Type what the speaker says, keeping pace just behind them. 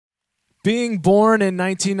Being born in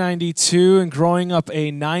 1992 and growing up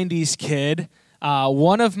a 90s kid,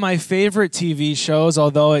 one of my favorite TV shows,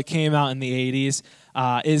 although it came out in the 80s,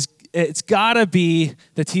 it's gotta be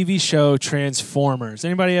the TV show Transformers.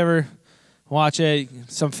 Anybody ever watch it?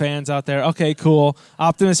 Some fans out there? Okay, cool.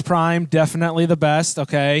 Optimus Prime, definitely the best,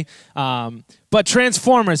 okay? But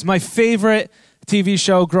Transformers, my favorite TV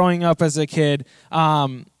show growing up as a kid.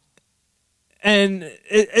 And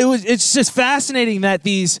it's just fascinating that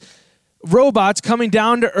these robots coming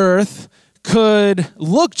down to Earth could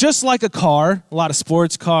look just like a car, a lot of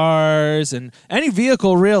sports cars and any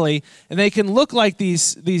vehicle really, and they can look like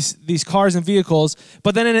these cars and vehicles,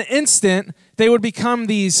 but then in an instant, they would become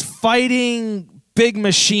these fighting big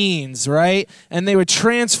machines, right? And they would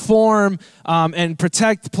transform and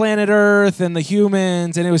protect planet Earth and the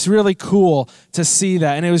humans, and it was really cool to see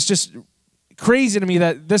that, and it was just crazy to me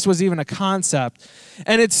that this was even a concept.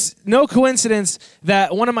 And it's no coincidence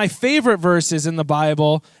that one of my favorite verses in the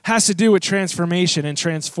Bible has to do with transformation and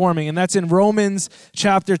transforming, and that's in Romans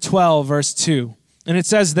chapter 12, verse 2. And it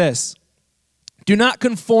says this: "Do not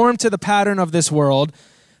conform to the pattern of this world,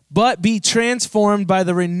 but be transformed by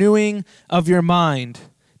the renewing of your mind.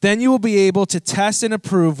 Then you will be able to test and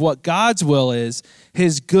approve what God's will is,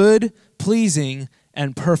 his good, pleasing,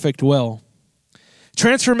 and perfect will."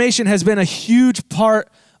 Transformation has been a huge part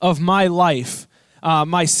of my life.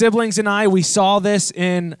 My siblings and I, we saw this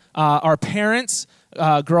in our parents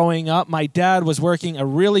growing up. My dad was working a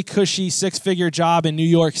really cushy six-figure job in New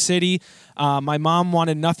York City. My mom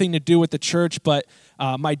wanted nothing to do with the church, but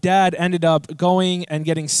my dad ended up going and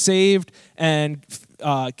getting saved and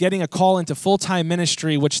getting a call into full-time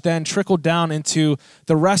ministry, which then trickled down into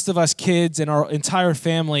the rest of us kids and our entire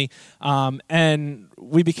family, and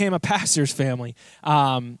we became a pastor's family.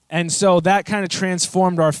 And so that kind of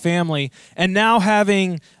transformed our family. And now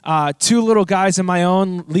having two little guys of my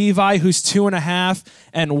own, Levi, who's 2.5,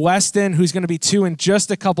 and Weston, who's going to be 2 in just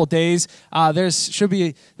a couple days.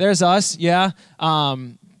 There's us, yeah.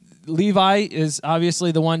 Levi is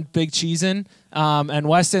obviously the one big cheesin', and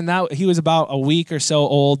Weston, he was about a week or so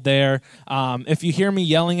old there. If you hear me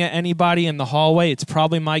yelling at anybody in the hallway, it's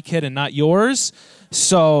probably my kid and not yours.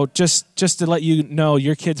 So just to let you know,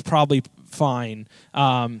 your kid's probably fine.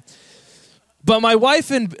 But my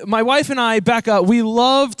wife and I, Becca, we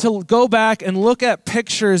love to go back and look at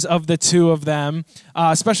pictures of the two of them,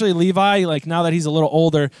 especially Levi, like now that he's a little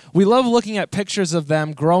older. We love looking at pictures of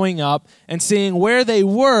them growing up and seeing where they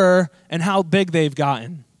were and how big they've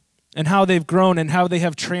gotten and how they've grown and how they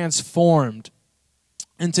have transformed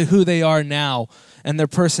into who they are now and their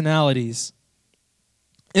personalities.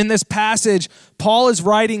 In this passage, Paul is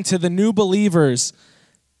writing to the new believers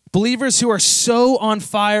who are so on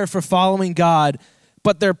fire for following God,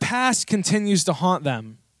 but their past continues to haunt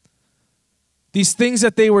them. These things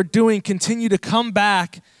that they were doing continue to come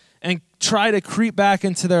back and try to creep back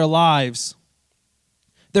into their lives.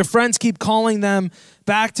 Their friends keep calling them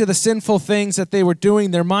back to the sinful things that they were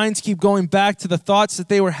doing. Their minds keep going back to the thoughts that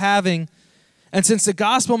they were having. And since the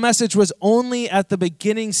gospel message was only at the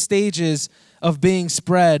beginning stages of being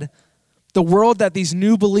spread, the world that these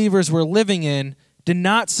new believers were living in did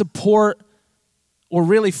not support or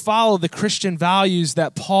really follow the Christian values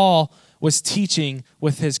that Paul was teaching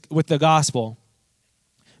with the gospel.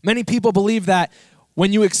 Many people believe that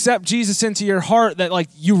when you accept Jesus into your heart, that like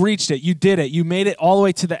you reached it, you did it, you made it all the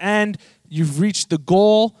way to the end, you've reached the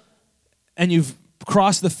goal, and you've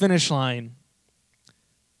crossed the finish line.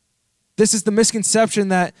 This is the misconception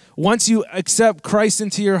that once you accept Christ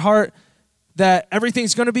into your heart, that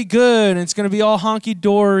everything's going to be good and it's going to be all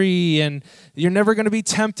honky-dory and you're never going to be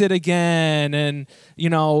tempted again and,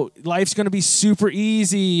 life's going to be super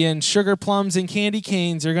easy and sugar plums and candy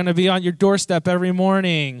canes are going to be on your doorstep every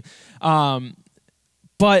morning.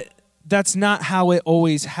 But that's not how it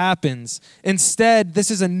always happens. Instead,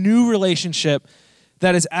 this is a new relationship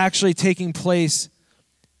that is actually taking place,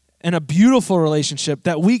 and a beautiful relationship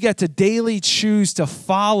that we get to daily choose to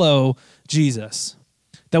follow Jesus.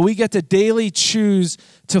 That we get to daily choose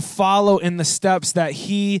to follow in the steps that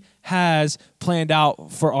he has planned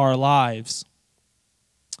out for our lives.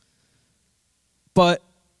 But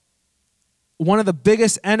one of the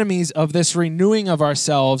biggest enemies of this renewing of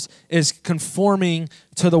ourselves is conforming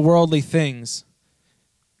to the worldly things.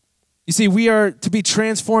 You see, we are to be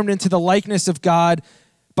transformed into the likeness of God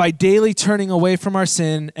by daily turning away from our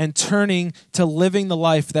sin and turning to living the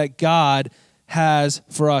life that God has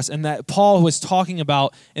for us, and that Paul was talking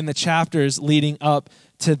about in the chapters leading up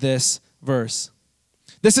to this verse.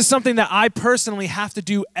 This is something that I personally have to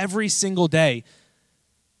do every single day.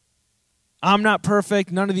 I'm not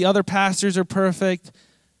perfect. None of the other pastors are perfect.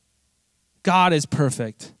 God is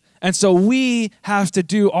perfect. And so we have to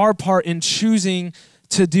do our part in choosing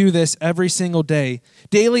to do this every single day.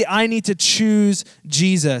 Daily, I need to choose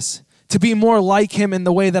Jesus, to be more like him in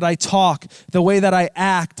the way that I talk, the way that I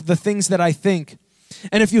act, the things that I think.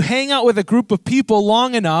 And if you hang out with a group of people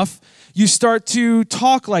long enough, you start to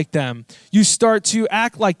talk like them. You start to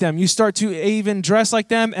act like them. You start to even dress like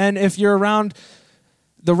them. And if you're around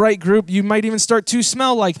the right group, you might even start to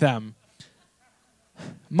smell like them.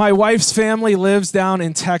 My wife's family lives down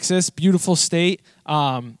in Texas, beautiful state.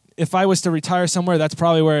 If I was to retire somewhere, that's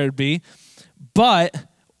probably where it would be. But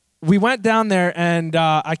we went down there, and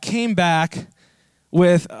I came back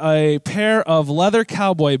with a pair of leather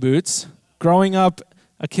cowboy boots. Growing up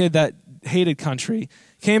a kid that hated country,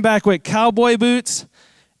 came back with cowboy boots,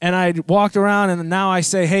 and I walked around, and now I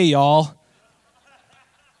say, hey, y'all.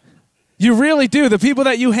 You really do. The people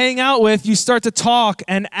that you hang out with, you start to talk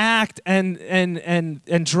and act and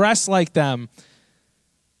dress like them.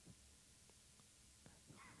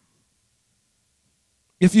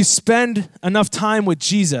 If you spend enough time with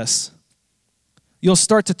Jesus, you'll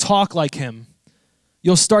start to talk like him.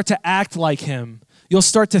 You'll start to act like him. You'll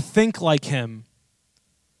start to think like him.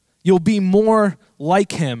 You'll be more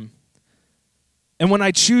like him. And when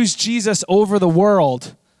I choose Jesus over the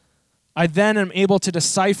world, I then am able to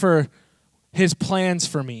decipher his plans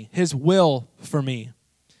for me, his will for me.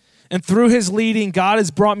 And through his leading, God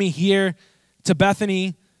has brought me here to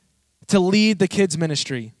Bethany to lead the kids'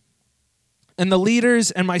 ministry. And the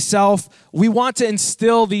leaders and myself, we want to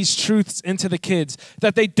instill these truths into the kids,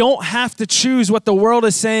 that they don't have to choose what the world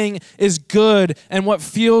is saying is good and what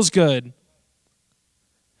feels good,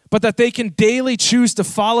 but that they can daily choose to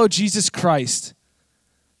follow Jesus Christ,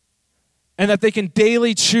 and that they can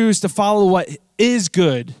daily choose to follow what is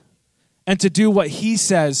good and to do what he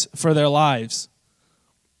says for their lives.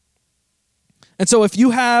 And so if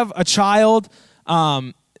you have a child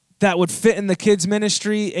that would fit in the kids'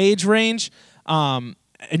 ministry age range, and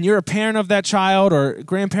you're a parent of that child or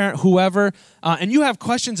grandparent, whoever, and you have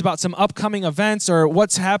questions about some upcoming events or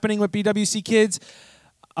what's happening with BWC Kids,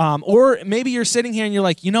 or maybe you're sitting here and you're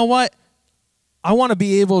like, you know what? I want to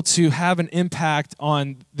be able to have an impact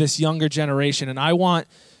on this younger generation, and I want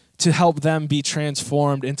to help them be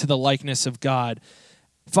transformed into the likeness of God.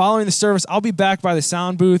 Following the service, I'll be back by the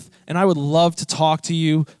sound booth, and I would love to talk to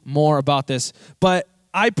you more about this. But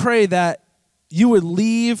I pray that you would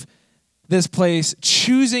leave this place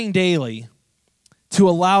choosing daily to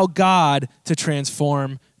allow God to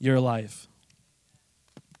transform your life.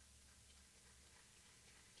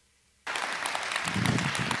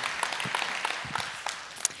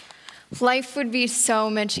 Life would be so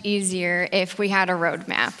much easier if we had a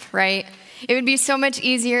roadmap, right? It would be so much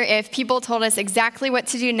easier if people told us exactly what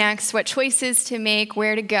to do next, what choices to make,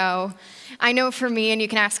 where to go. I know for me, and you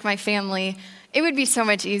can ask my family, it would be so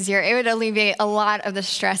much easier. It would alleviate a lot of the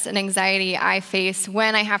stress and anxiety I face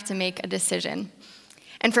when I have to make a decision.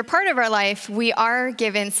 And for part of our life, we are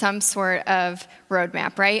given some sort of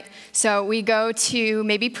roadmap, right? So we go to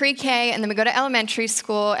maybe pre-K, and then we go to elementary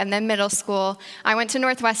school, and then middle school. I went to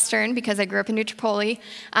Northwestern because I grew up in New Tripoli,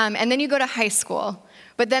 and then you go to high school.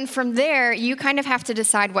 But then from there, you kind of have to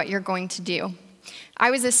decide what you're going to do.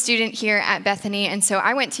 I was a student here at Bethany, and so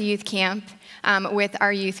I went to youth camp with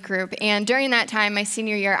our youth group. And during that time, my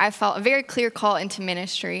senior year, I felt a very clear call into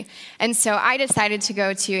ministry. And so I decided to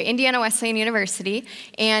go to Indiana Wesleyan University,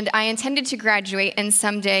 and I intended to graduate and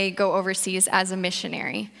someday go overseas as a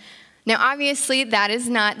missionary. Now, obviously, that is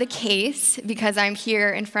not the case because I'm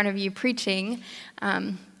here in front of you preaching.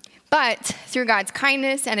 But through God's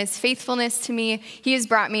kindness and his faithfulness to me, he has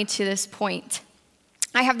brought me to this point.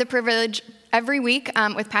 I have the privilege every week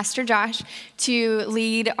with Pastor Josh to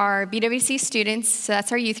lead our BWC students, so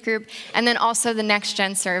that's our youth group, and then also the Next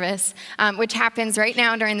Gen service, which happens right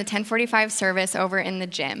now during the 1045 service over in the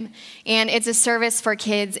gym. And it's a service for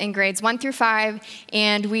kids in grades 1 through 5,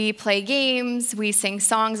 and we play games, we sing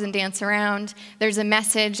songs and dance around. There's a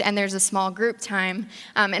message, and there's a small group time.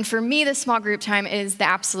 And for me, the small group time is the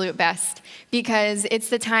absolute best because it's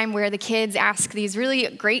the time where the kids ask these really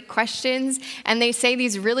great questions, and they say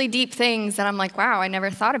these really deep things that I'm like, wow, I never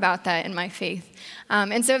thought about that in my faith.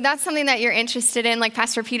 And so if that's something that you're interested in, like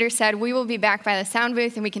Pastor Peter said, we will be back by the sound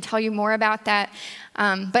booth and we can tell you more about that.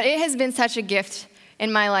 But it has been such a gift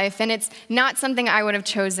in my life, and it's not something I would have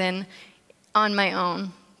chosen on my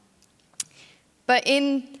own. But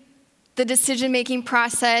in the decision-making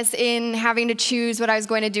process, in having to choose what I was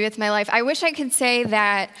going to do with my life, I wish I could say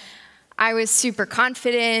that I was super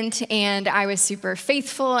confident and I was super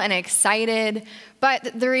faithful and excited,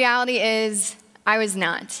 but the reality is I was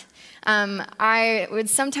not. I would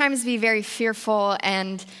sometimes be very fearful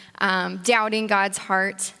and doubting God's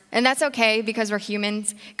heart And that's okay because we're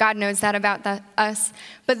humans. God knows that about us.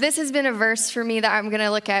 But this has been a verse for me that we're going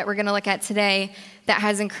to look at today that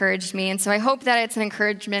has encouraged me. And so I hope that it's an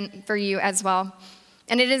encouragement for you as well.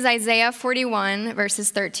 And it is Isaiah 41, verses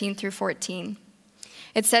 13 through 14.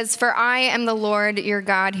 It says, "For I am the Lord your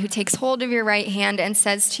God who takes hold of your right hand and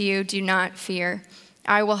says to you, 'Do not fear.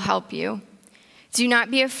 I will help you. Do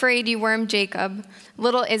not be afraid, you worm Jacob.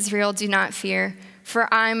 Little Israel, do not fear.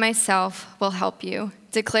 For I myself will help you,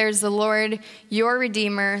 declares the Lord, your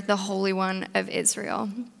Redeemer, the Holy One of Israel."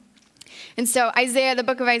 And so the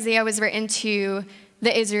book of Isaiah was written to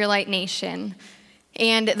the Israelite nation.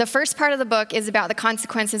 And the first part of the book is about the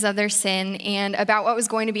consequences of their sin and about what was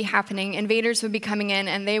going to be happening. Invaders would be coming in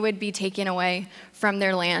and they would be taken away from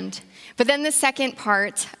their land. But then the second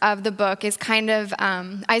part of the book is kind of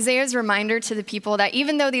Isaiah's reminder to the people that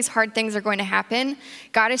even though these hard things are going to happen,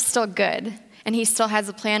 God is still good. And he still has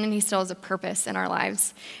a plan and he still has a purpose in our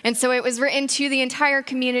lives. And so it was written to the entire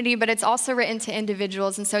community, but it's also written to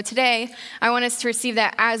individuals. And so today, I want us to receive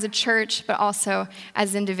that as a church, but also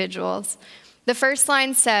as individuals. The first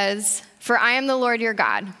line says, "For I am the Lord your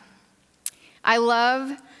God." I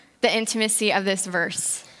love the intimacy of this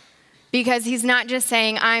verse because he's not just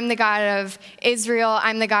saying, "I'm the God of Israel,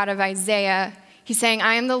 I'm the God of Isaiah." He's saying,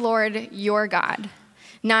 "I am the Lord your God."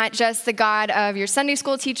 Not just the God of your Sunday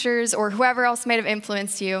school teachers or whoever else might have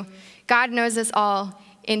influenced you. God knows us all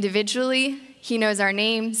individually. He knows our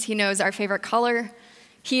names. He knows our favorite color.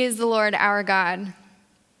 He is the Lord our God.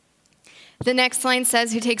 The next line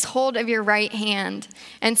says, "Who takes hold of your right hand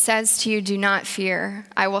and says to you, 'Do not fear,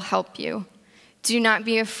 I will help you. Do not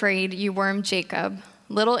be afraid, you worm Jacob.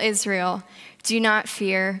 Little Israel, do not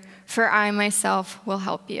fear, for I myself will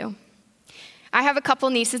help you.'" I have a couple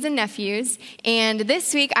nieces and nephews, and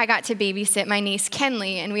this week I got to babysit my niece,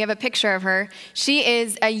 Kenley, and we have a picture of her. She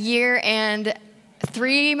is a year and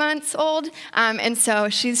 3 months old, and so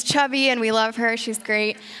she's chubby, and we love her. She's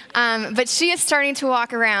great, but she is starting to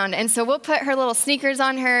walk around, and so we'll put her little sneakers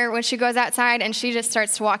on her when she goes outside, and she just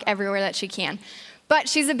starts to walk everywhere that she can. But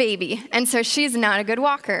she's a baby, and so she's not a good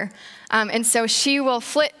walker. And so she will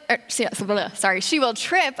trip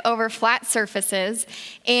over flat surfaces,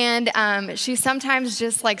 and she sometimes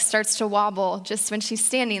just starts to wobble just when she's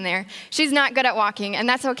standing there. She's not good at walking, and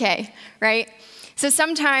that's okay, right? So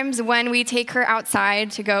sometimes when we take her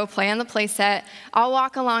outside to go play on the play set, I'll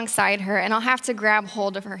walk alongside her and I'll have to grab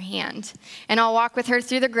hold of her hand. And I'll walk with her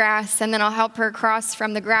through the grass, and then I'll help her cross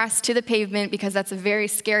from the grass to the pavement because that's a very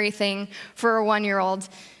scary thing for a 1-year-old.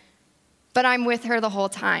 But I'm with her the whole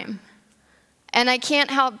time. And I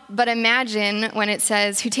can't help but imagine when it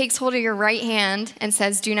says, "Who takes hold of your right hand and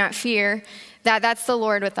says, 'Do not fear,' that's the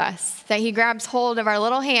Lord with us, that he grabs hold of our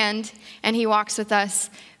little hand and he walks with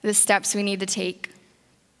us the steps we need to take."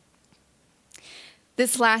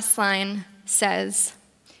 This last line says,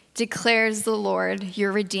 "Declares the Lord,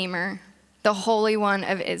 your Redeemer, the Holy One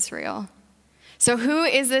of Israel." So who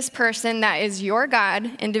is this person that is your God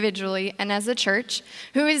individually and as a church?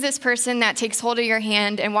 Who is this person that takes hold of your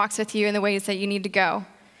hand and walks with you in the ways that you need to go?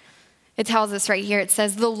 It tells us right here, it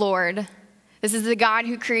says the Lord. This is the God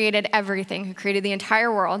who created everything, who created the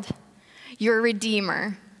entire world. Your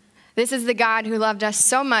Redeemer. This is the God who loved us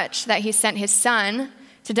so much that he sent his son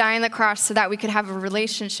to die on the cross so that we could have a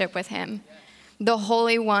relationship with him. The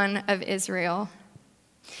Holy One of Israel.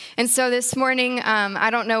 And so this morning, I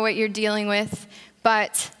don't know what you're dealing with,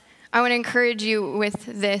 but I want to encourage you with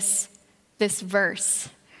this verse.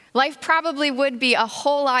 Life probably would be a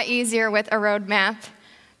whole lot easier with a roadmap,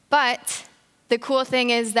 but the cool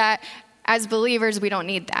thing is that as believers, we don't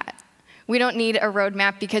need that. We don't need a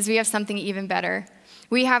roadmap because we have something even better.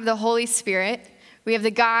 We have the Holy Spirit. We have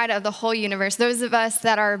the God of the whole universe. Those of us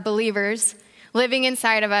that are believers living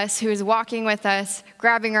inside of us, who is walking with us,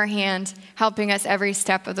 grabbing our hand, helping us every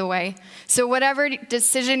step of the way. So whatever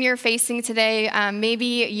decision you're facing today, maybe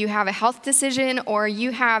you have a health decision or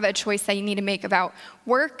you have a choice that you need to make about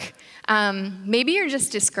work. Maybe you're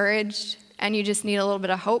just discouraged and you just need a little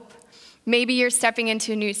bit of hope. Maybe you're stepping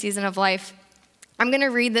into a new season of life. I'm going to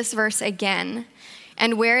read this verse again.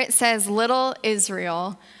 And where it says, "Little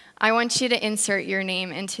Israel," I want you to insert your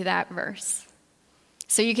name into that verse.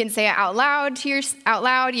 So you can say it out loud,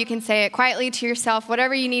 you can say it quietly to yourself,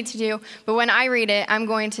 whatever you need to do. But when I read it, I'm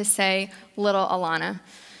going to say, "Little Alana."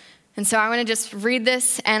 And so I want to just read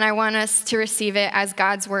this, and I want us to receive it as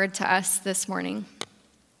God's word to us this morning.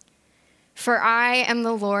 "For I am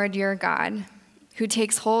the Lord your God, who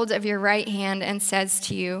takes hold of your right hand and says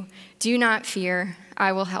to you, 'Do not fear,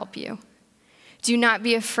 I will help you. Do not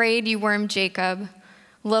be afraid, you worm Jacob.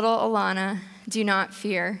 Little Alana, do not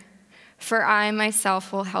fear. For I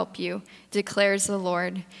myself will help you, declares the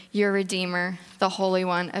Lord, your Redeemer, the Holy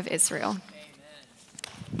One of Israel.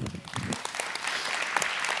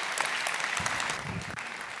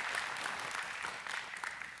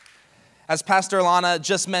 As Pastor Alana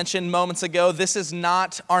just mentioned moments ago, this is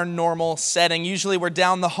not our normal setting. Usually we're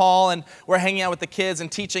down the hall and we're hanging out with the kids and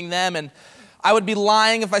teaching them, and I would be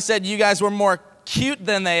lying if I said you guys were more cute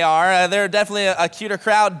than they are. They're definitely a cuter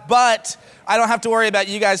crowd, but I don't have to worry about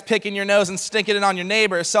you guys picking your nose and stinking it on your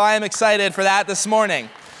neighbors, so I am excited for that this morning.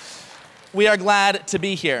 We are glad to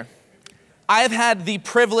be here. I have had the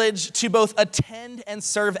privilege to both attend and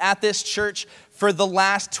serve at this church for the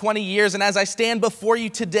last 20 years, and as I stand before you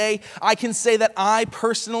today, I can say that I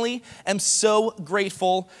personally am so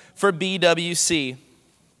grateful for BWC.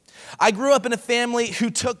 I grew up in a family who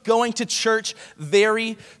took going to church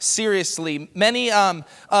very seriously. Many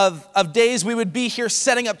of days we would be here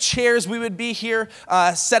setting up chairs, we would be here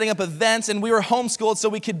setting up events, and we were homeschooled so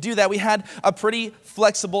we could do that. We had a pretty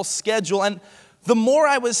flexible schedule, and the more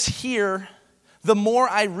I was here, the more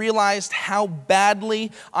I realized how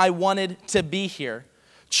badly I wanted to be here.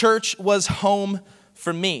 Church was home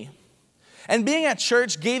for me. And being at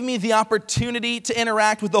church gave me the opportunity to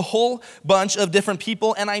interact with a whole bunch of different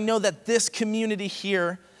people, and I know that this community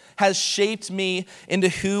here has shaped me into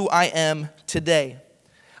who I am today.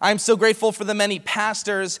 I'm so grateful for the many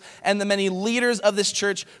pastors and the many leaders of this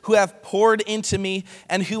church who have poured into me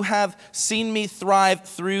and who have seen me thrive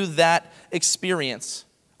through that experience.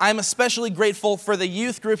 I'm especially grateful for the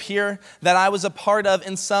youth group here that I was a part of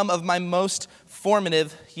in some of my most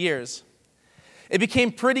formative years. It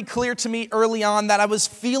became pretty clear to me early on that I was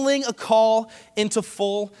feeling a call into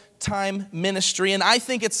full-time ministry, and I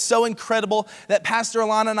think it's so incredible that Pastor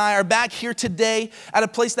Alana and I are back here today at a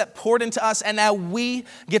place that poured into us, and now we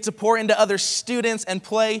get to pour into other students and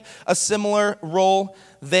play a similar role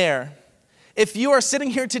there. If you are sitting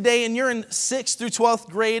here today and you're in 6th through 12th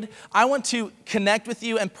grade, I want to connect with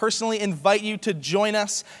you and personally invite you to join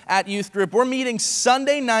us at youth group. We're meeting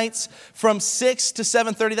Sunday nights from 6 to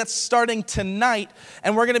 7:30. That's starting tonight,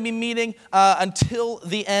 and we're going to be meeting until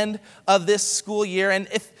the end of this school year. And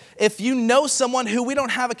if you know someone who we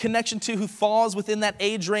don't have a connection to who falls within that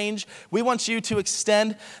age range, we want you to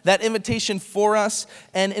extend that invitation for us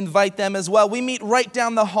and invite them as well. We meet right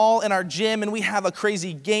down the hall in our gym, and we have a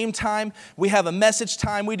crazy game time. We have a message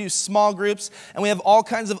time. We do small groups, and we have all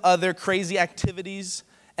kinds of other crazy activities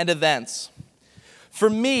and events. For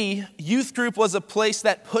me, youth group was a place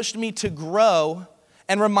that pushed me to grow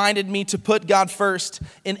and reminded me to put God first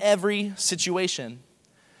in every situation.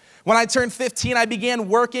 When I turned 15, I began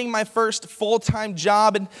working my first full-time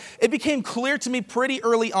job, and it became clear to me pretty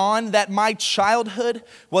early on that my childhood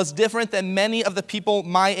was different than many of the people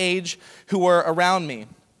my age who were around me.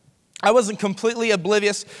 I wasn't completely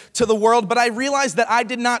oblivious to the world, but I realized that I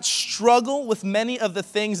did not struggle with many of the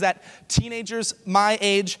things that teenagers my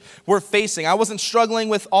age were facing. I wasn't struggling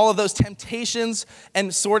with all of those temptations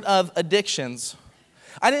and sort of addictions.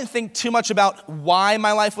 I didn't think too much about why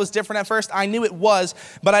my life was different at first. I knew it was,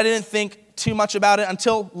 but I didn't think too much about it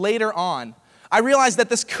until later on. I realized that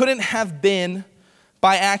this couldn't have been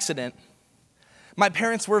by accident. My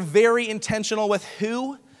parents were very intentional with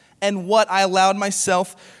who and what I allowed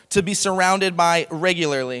myself to be surrounded by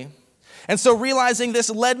regularly. And so realizing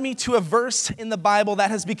this led me to a verse in the Bible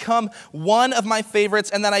that has become one of my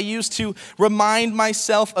favorites and that I use to remind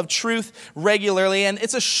myself of truth regularly. And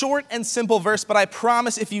it's a short and simple verse, but I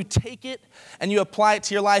promise if you take it and you apply it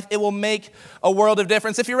to your life, it will make a world of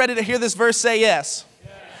difference. If you're ready to hear this verse, say yes.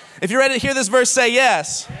 Yes. If you're ready to hear this verse, say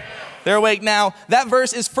yes. Yes. They're awake now. That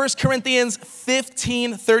verse is 1 Corinthians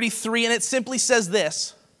 15:33, and it simply says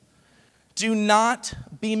this: do not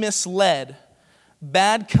be misled.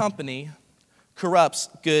 Bad company corrupts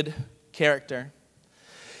good character.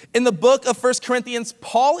 In the book of 1 Corinthians,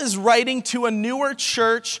 Paul is writing to a newer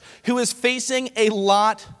church who is facing a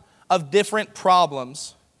lot of different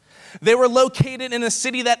problems. They were located in a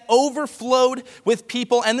city that overflowed with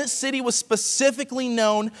people, and this city was specifically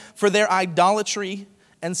known for their idolatry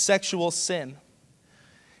and sexual sin.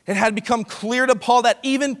 It had become clear to Paul that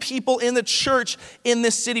even people in the church in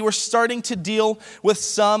this city were starting to deal with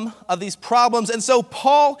some of these problems. And so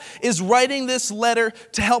Paul is writing this letter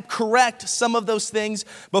to help correct some of those things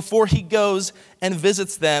before he goes and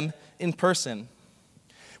visits them in person.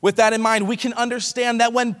 With that in mind, we can understand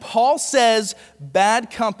that when Paul says bad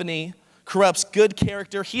company corrupts good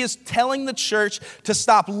character, he is telling the church to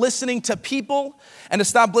stop listening to people and to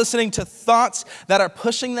stop listening to thoughts that are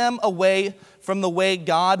pushing them away from the way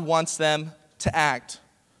God wants them to act.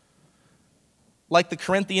 like the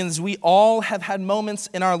Corinthians, we all have had moments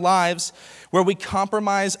in our lives where we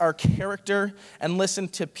compromise our character and listen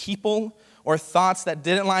to people or thoughts that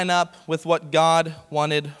didn't line up with what God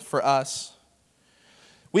wanted for us.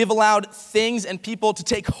 We have allowed things and people to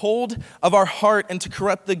take hold of our heart and to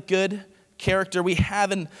corrupt the good character we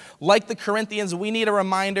have. And like the Corinthians, we need a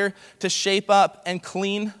reminder to shape up and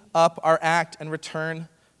clean up our act and return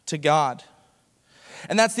to God.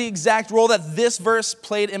 And that's the exact role that this verse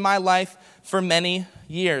played in my life for many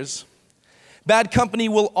years. Bad company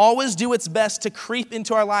will always do its best to creep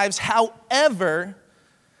into our lives. However,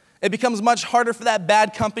 it becomes much harder for that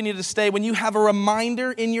bad company to stay when you have a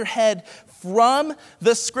reminder in your head from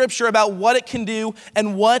the scripture about what it can do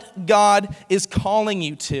and what God is calling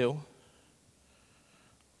you to.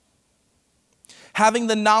 Having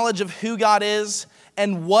the knowledge of who God is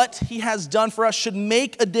and what he has done for us should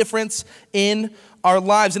make a difference in our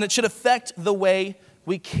lives, and it should affect the way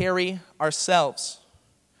we carry ourselves.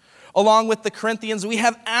 Along with the Corinthians, we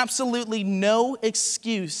have absolutely no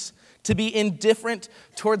excuse to be indifferent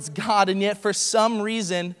towards God, and yet for some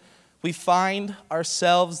reason, we find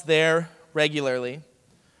ourselves there regularly.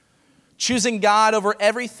 Choosing God over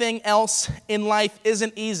everything else in life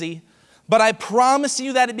isn't easy, but I promise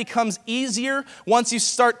you that it becomes easier once you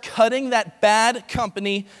start cutting that bad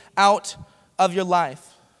company out of your life.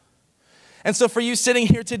 And so for you sitting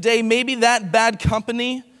here today, maybe that bad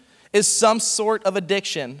company is some sort of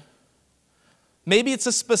addiction. Maybe it's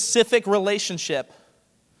a specific relationship.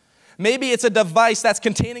 Maybe it's a device that's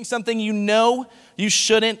containing something you know you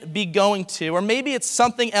shouldn't be going to. Or maybe it's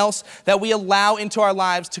something else that we allow into our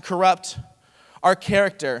lives to corrupt our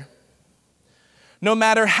character. No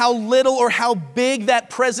matter how little or how big that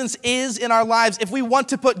presence is in our lives, if we want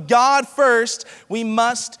to put God first, we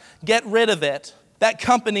must get rid of it. That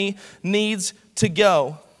company needs to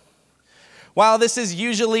go. While this is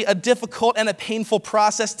usually a difficult and a painful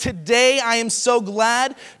process, today I am so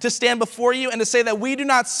glad to stand before you and to say that we do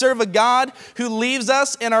not serve a God who leaves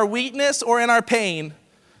us in our weakness or in our pain.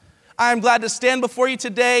 I am glad to stand before you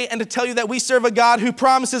today and to tell you that we serve a God who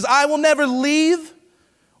promises, I will never leave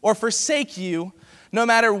or forsake you, no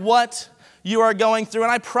matter what you are going through.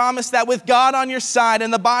 And I promise that with God on your side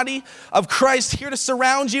and the body of Christ here to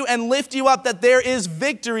surround you and lift you up, that there is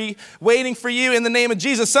victory waiting for you in the name of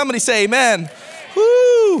Jesus. Somebody say amen.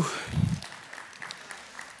 Woo!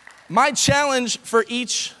 My challenge for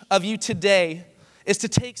each of you today is to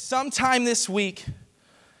take some time this week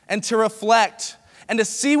and to reflect and to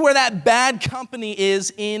see where that bad company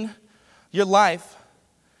is in your life.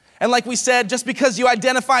 And like we said, just because you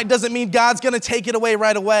identify it doesn't mean God's going to take it away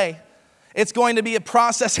right away. It's going to be a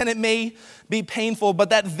process, and it may be painful,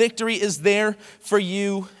 but that victory is there for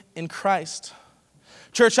you in Christ.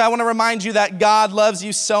 Church, I want to remind you that God loves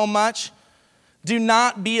you so much. Do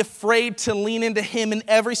not be afraid to lean into him in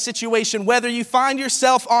every situation, whether you find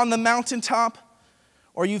yourself on the mountaintop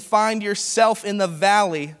or you find yourself in the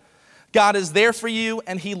valley. God is there for you,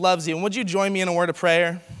 and he loves you. And would you join me in a word of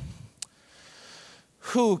prayer?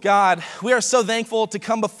 God, we are so thankful to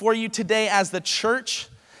come before you today as the church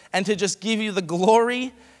and to just give you the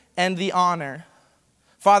glory and the honor.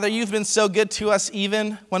 Father, you've been so good to us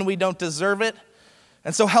even when we don't deserve it.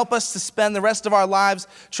 And so help us to spend the rest of our lives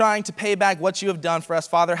trying to pay back what you have done for us.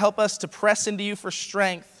 Father, help us to press into you for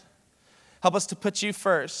strength. Help us to put you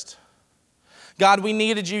first. God, we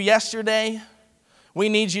needed you yesterday. We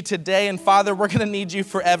need you today. And Father, we're going to need you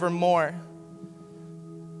forevermore.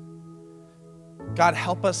 God,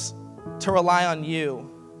 help us to rely on you.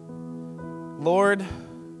 Lord,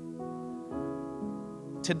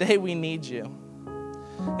 today we need you.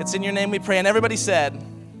 It's in your name we pray. And everybody said,